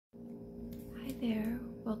there,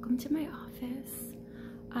 welcome to my office.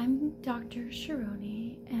 I'm Dr.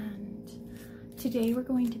 Cheroni, and today we're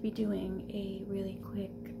going to be doing a really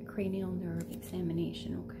quick cranial nerve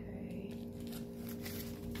examination, okay?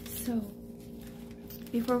 So,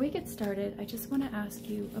 before we get started, I just want to ask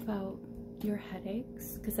you about your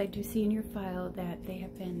headaches, because I do see in your file that they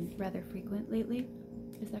have been rather frequent lately.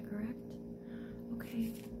 Is that correct?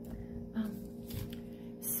 Okay.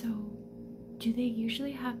 So, do they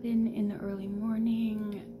usually happen in the early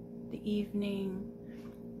morning, the evening?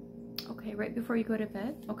 Okay, right before you go to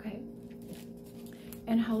bed? Okay.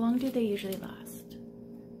 And how long do they usually last?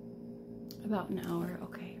 About an hour,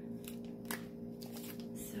 okay.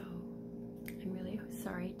 So, I'm really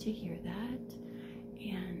sorry to hear that.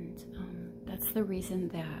 And that's the reason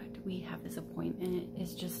that we have this appointment,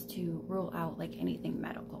 is just to rule out like anything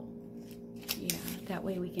medical. Yeah, that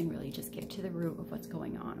way we can really just get to the root of what's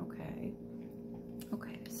going on, okay?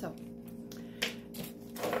 Okay, so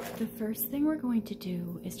the first thing we're going to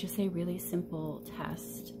do is just a really simple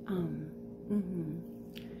test.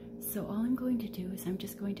 So all I'm going to do is I'm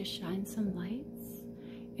just going to shine some lights,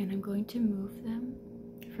 and I'm going to move them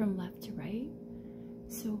from left to right.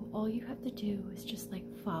 So all you have to do is just like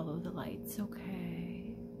follow the lights,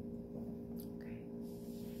 okay? Okay.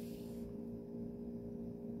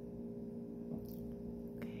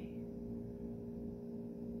 Okay.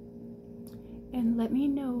 And let me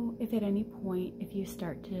know if at any point if you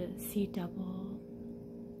start to see double.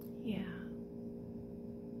 Yeah.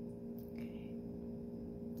 Okay.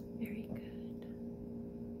 Very good.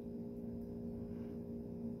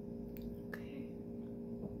 Okay.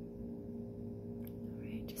 All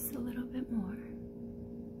right, just a little bit more.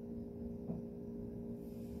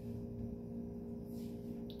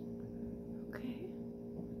 Okay.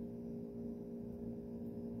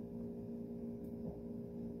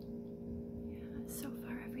 So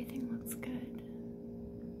far, everything looks good.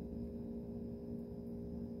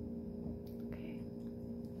 Okay,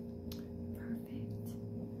 perfect.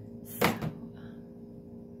 So,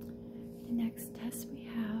 the next test we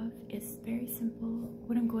have is very simple.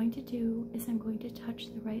 What I'm going to do is I'm going to touch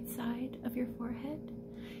the right side of your forehead,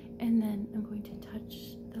 and then I'm going to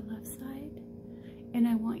touch the left side, and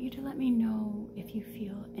I want you to let me know if you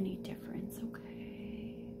feel any difference, okay?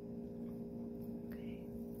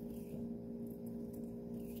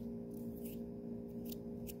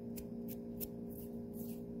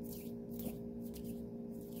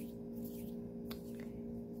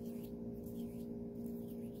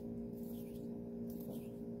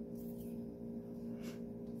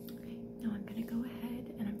 Now I'm going to go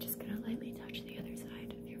ahead and I'm just going to lightly touch the other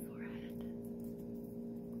side of your forehead.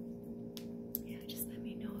 Yeah, just let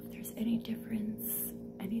me know if there's any difference,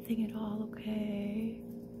 anything at all, okay?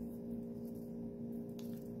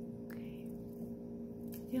 Okay.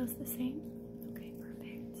 Feels the same? Okay,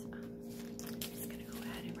 perfect. I'm just going to go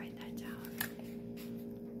ahead and write that down.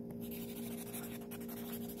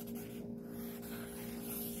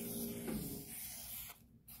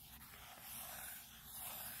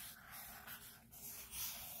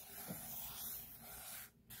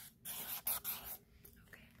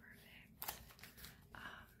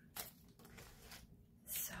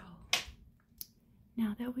 So,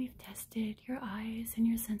 now that we've tested your eyes and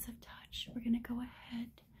your sense of touch, we're going to go ahead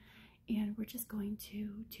and we're just going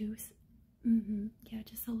to do,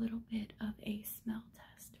 just a little bit of a smell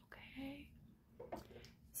test, okay?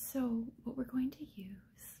 So, what we're going to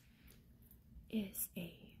use is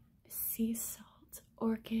a sea salt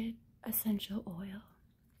orchid essential oil.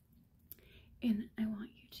 And I want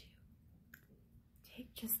you to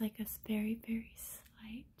take just like a very, very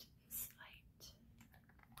slight smell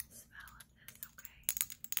of this, okay?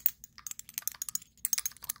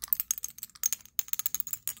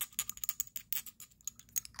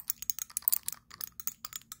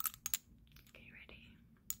 Okay, ready?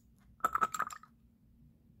 I'm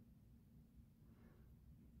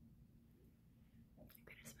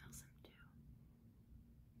gonna smell some too.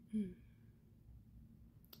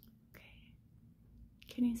 Okay.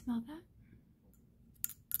 Can you smell that?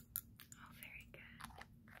 Oh, very good.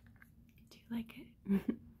 Do you like it?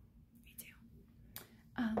 Me too.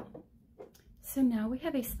 So now we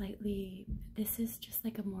have a slightly, this is just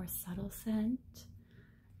like a more subtle scent.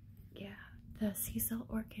 Yeah, the sea salt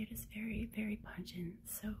orchid is very, very pungent.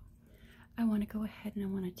 So I want to go ahead and I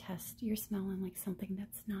want to test your smell on like something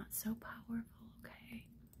that's not so powerful, okay?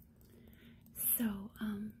 So,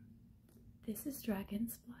 this is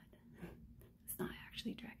dragon's blood. It's not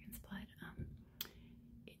actually dragon's blood.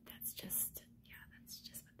 That's just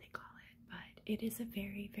what they call it. But it is a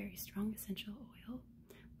very, very strong essential oil,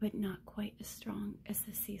 but not quite as strong as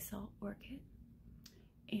the sea salt orchid.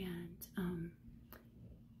 And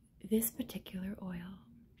this particular oil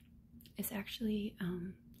is actually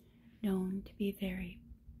known to be very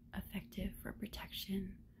effective for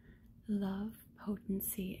protection, love,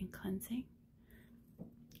 potency, and cleansing.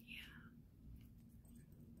 Yeah.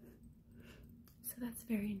 So that's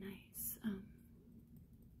very nice.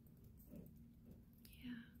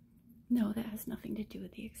 Yeah. No, that has nothing to do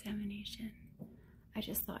with the examination. I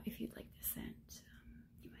just thought if you'd like the scent,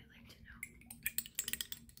 you might like to know.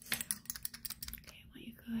 So, okay, I want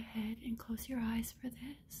you to go ahead and close your eyes for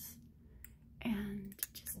this, and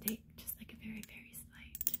just take just like a very, very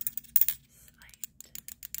slight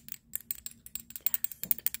test.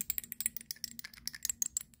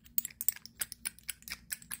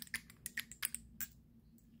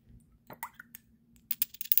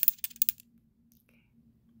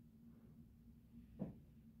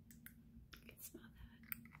 You can smell that.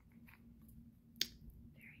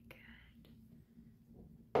 Very good.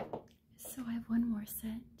 So I have one more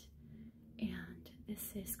scent, and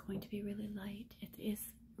this is going to be really light. It is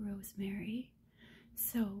rosemary.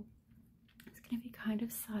 So it's going to be kind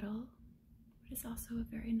of subtle, but it's also a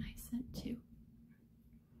very nice scent too.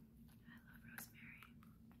 I love rosemary.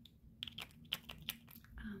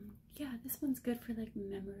 Yeah, this one's good for like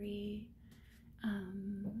memory,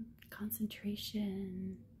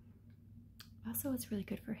 concentration. Also, it's really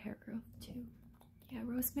good for hair growth too. Yeah,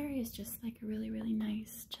 rosemary is just like a really, really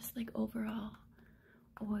nice, just like overall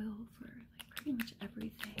oil for like pretty much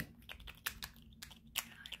everything.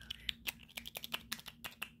 Yeah, I love it.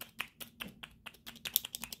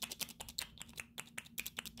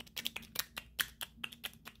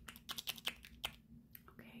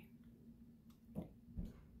 Okay.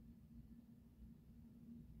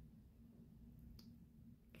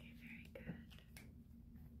 Okay, very good.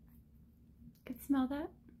 You can smell that?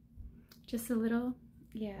 Just a little?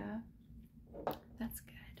 Yeah, that's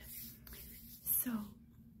good.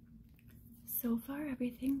 So far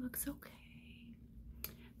everything looks okay,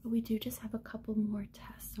 but we do just have a couple more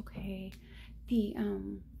tests. Okay, the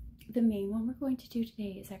main one we're going to do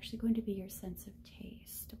today is actually going to be your sense of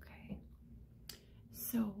taste. Okay,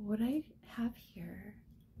 so what I have here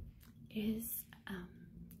is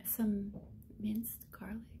some minced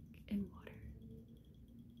garlic and water.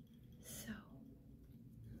 So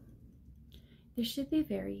this should be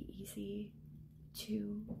very easy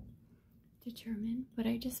to determine, but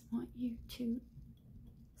I just want you to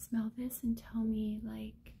smell this and tell me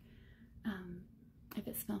like if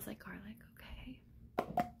it smells like garlic. Okay,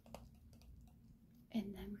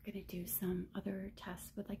 and then we're gonna do some other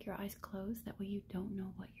tests with like your eyes closed, that way you don't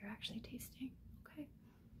know what you're actually tasting. Okay,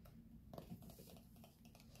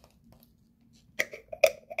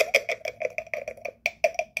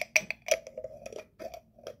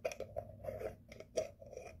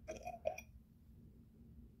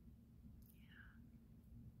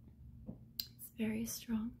 very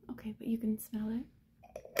strong. Okay, but you can smell it.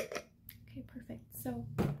 Okay, perfect. So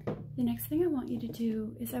the next thing I want you to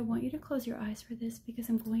do is I want you to close your eyes for this, because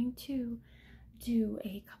I'm going to do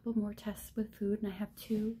a couple more tests with food, and I have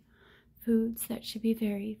 2 foods that should be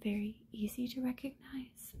very, very easy to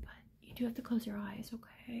recognize, but you do have to close your eyes.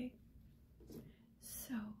 Okay,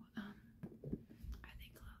 so are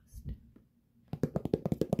they closed?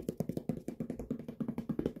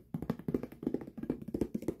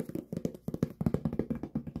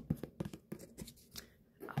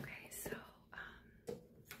 Okay, so I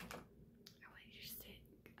want you to just take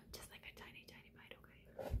just like a tiny, tiny bite. Okay.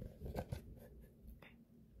 Okay.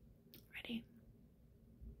 Ready?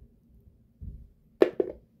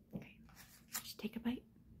 Okay. Just take a bite.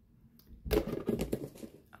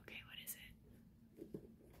 Okay, what is it?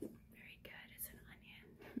 Very good. It's an onion.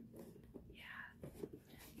 Yeah.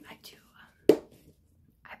 I do.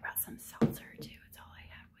 I brought some seltzer too. It's all I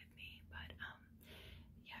have with me, but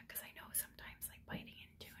yeah, because I know sometimes like biting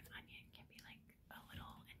into an onion can be like a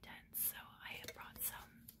little intense, so I have brought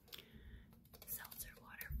some seltzer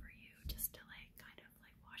water for you just to like kind of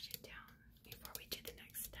like wash it down before we do the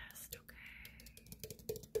next test. Okay.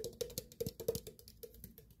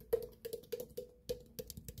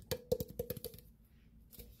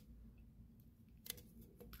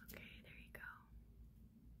 Okay, there you go.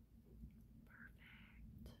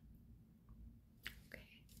 Perfect.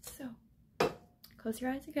 Okay, so close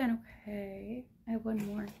your eyes again. Okay, I have one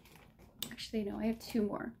more. Actually, no, I have 2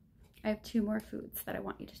 more. I have 2 more foods that I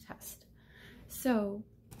want you to test. So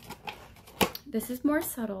this is more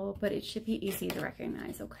subtle, but it should be easy to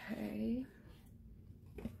recognize. Okay.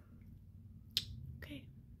 Okay.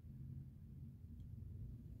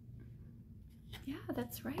 Yeah,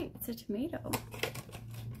 that's right. It's a tomato.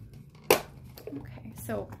 Okay,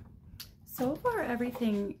 so so far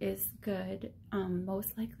everything is good.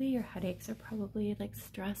 Most likely your headaches are probably like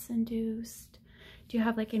stress induced. Do you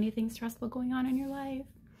have like anything stressful going on in your life?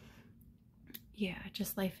 Yeah,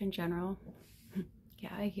 just life in general.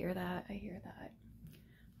 Yeah, I hear that. I hear that.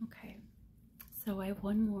 Okay, so I have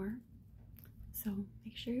one more. So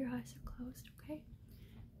make sure your eyes are closed, okay?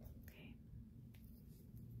 Okay.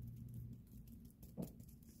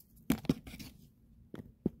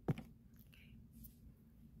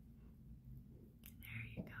 There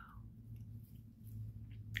you go.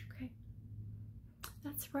 Okay.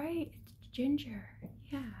 That's right. It's ginger.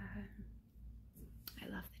 Yeah. I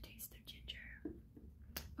love the taste of ginger.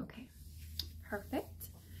 Okay. Perfect.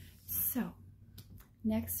 So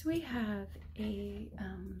next we have a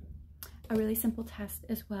really simple test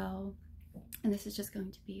as well, and this is just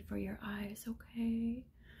going to be for your eyes, okay?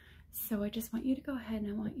 So I just want you to go ahead and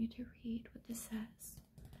I want you to read what this says,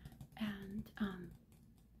 and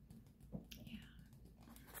yeah.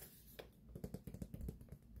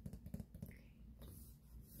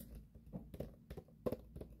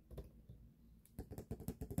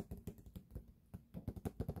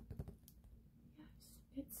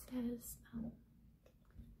 Yes, it says,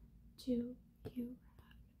 do you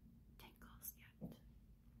have tingles yet?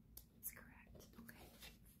 That's correct.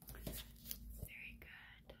 Okay. Very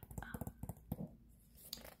good.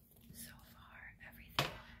 So far,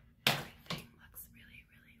 everything looks really,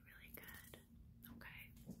 really, really good. Okay.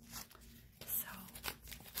 So,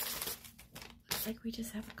 looks like we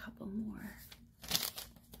just have a couple more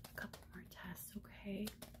tests, okay?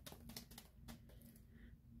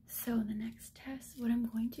 So the next test, what I'm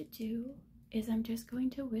going to do is I'm just going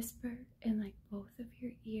to whisper in like both of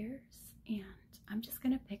your ears, and I'm just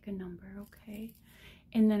gonna pick a number, okay?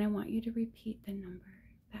 And then I want you to repeat the number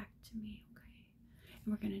back to me, okay?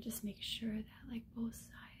 And we're gonna just make sure that like both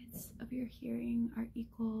sides of your hearing are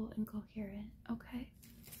equal and coherent, okay?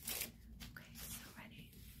 Okay, so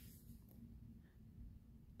ready?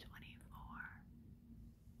 24.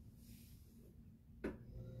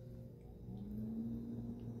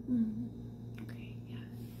 Okay, yeah,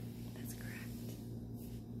 that's correct.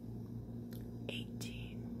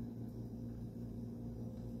 18.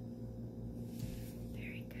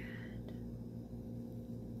 Very good.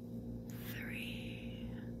 3.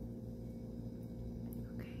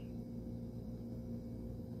 Okay.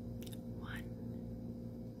 1.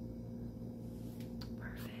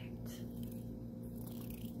 Perfect.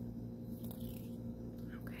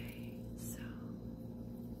 Okay, so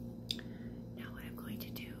now what I'm going to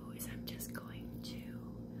do is I'm just going to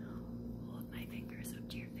hold my fingers up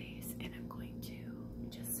to your face, and I'm going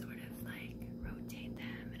to just sort of like rotate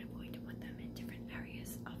them, and I'm going to put them in different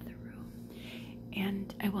areas of the room.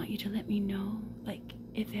 And I want you to let me know, like,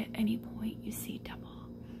 if at any point you see double.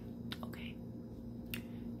 Okay.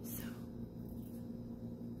 So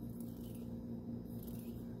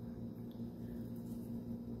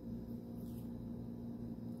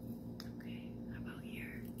okay, how about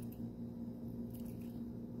here?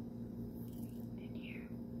 And here.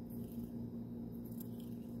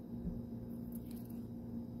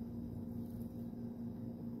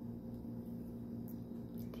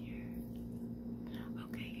 And here.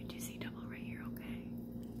 Okay, you do see double right here, okay?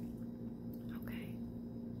 Okay.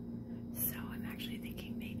 So I'm actually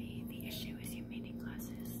thinking maybe the issue is you needing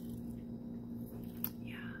glasses.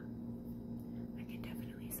 Yeah. I can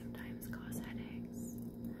definitely sometimes cause headaches,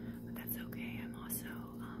 but that's okay. I'm also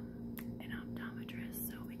an optometrist,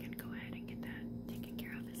 so we can go ahead and get that taken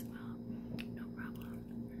care of as well. No problem.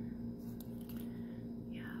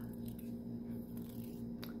 Yeah.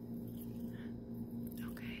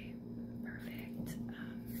 Okay. Perfect.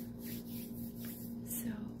 So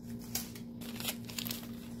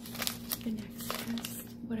the next test,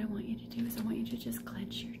 what I want you to do is I want you to just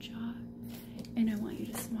clench your jaw, and I want you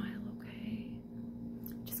to smile, okay?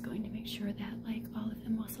 Just going to make sure that like all of the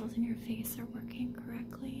muscles in your face are working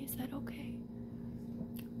correctly. Is that okay?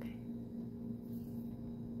 Okay.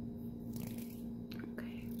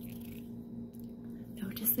 Okay. No,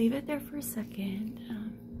 just leave it there for a second.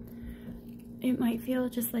 It might feel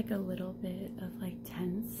just like a little bit of like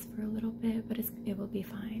tense for a little bit, but it will be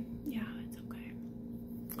fine. Yeah, it's okay.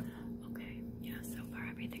 Okay, yeah, so far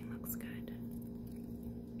everything looks good.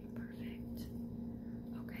 Perfect.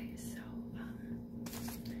 Okay, so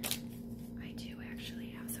I do actually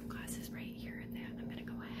have some glasses right here that I'm gonna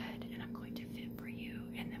go ahead and I'm going to fit for you,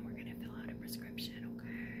 and then we're gonna fill out a prescription,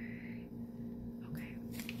 okay? Okay.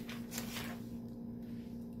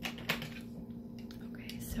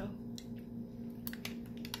 Okay, so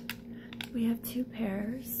we have two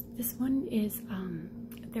pairs. This one is,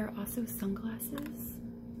 they're also sunglasses,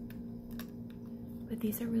 but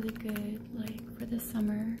these are really good, like, for the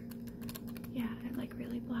summer. Yeah, it like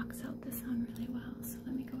really blocks out the sun really well. So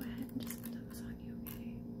let me go ahead and just put those on you,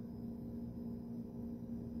 okay?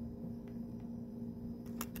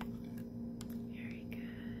 Very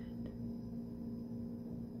good.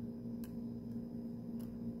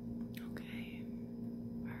 Okay,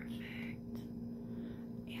 perfect.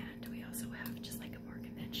 And we also have just like a more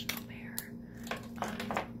conventional pair.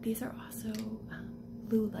 These are also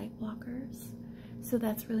blue light blockers. So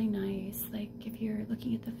that's really nice, like if you're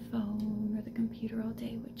looking at the phone or the computer all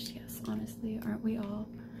day, which yes, honestly, aren't we all?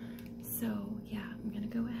 So yeah, I'm gonna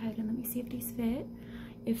go ahead and let me see if these fit.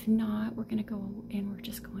 If not, we're gonna go and we're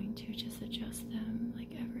just going to just adjust them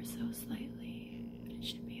like ever so slightly. It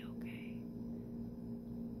should be okay.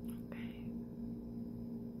 Okay,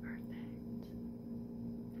 perfect.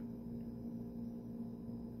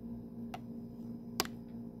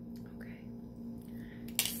 Okay,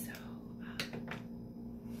 so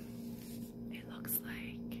it looks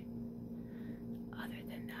like, other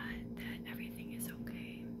than that everything is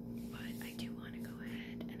okay, but I do want to go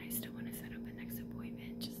ahead and I still want to set up a next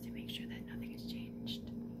appointment just to make sure that nothing has changed.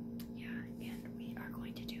 Yeah, and we are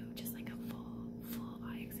going to do just like a full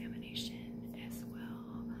eye examination as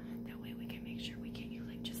well. That way we can make sure we get you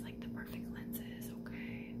like just like the perfect lenses,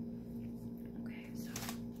 okay? Okay, so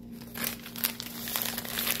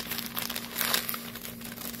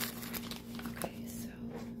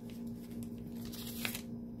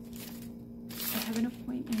I have an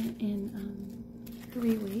appointment in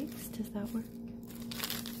 3 weeks. Does that work?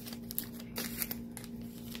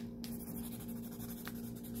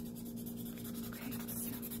 Okay, so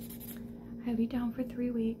I have you down for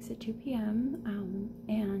 3 weeks at 2 p.m.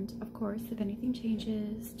 And of course, if anything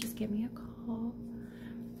changes, just give me a call.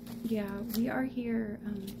 Yeah, we are here.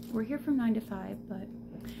 We're here from 9 to 5, but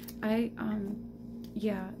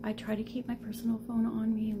yeah, I try to keep my personal phone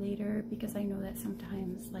on me later because I know that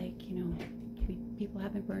sometimes, like, you know, people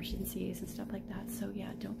have emergencies and stuff like that. So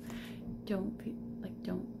yeah, don't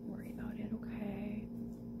worry about it, okay?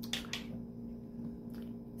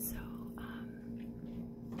 So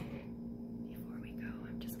before we go,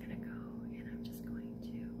 I'm just gonna go and I'm just going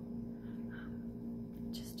to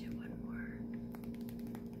just do one more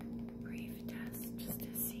brief test just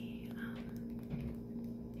to see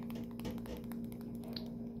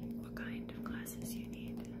what kind of glasses you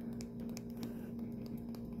need.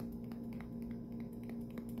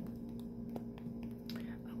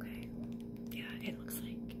 Okay, yeah, it looks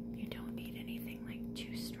like you don't need anything like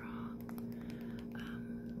too strong.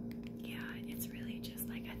 Yeah, it's really just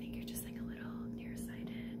like, I think you're just like a little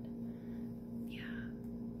nearsighted. Yeah,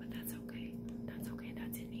 but that's okay. That's okay.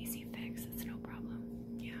 That's an easy fix. It's no problem.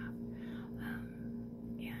 Yeah.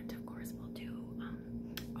 And of course we'll do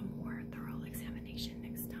a more thorough examination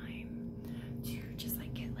next time to just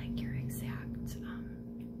like get like your exact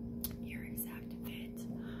fit.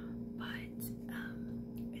 But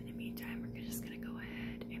in the meantime, we're just gonna go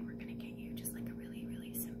ahead and we're gonna get you just like a really,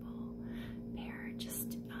 really simple pair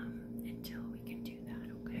just until we can do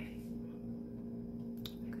that, okay?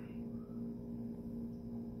 Okay.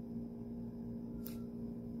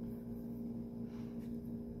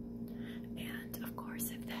 And of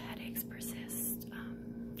course, if the headaches persist,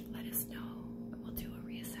 let us know. We'll do a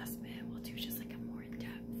reassessment. We'll do just like a more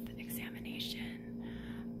in-depth examination.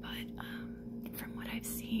 But from what I've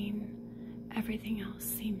seen, everything else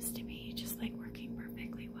seems to be just like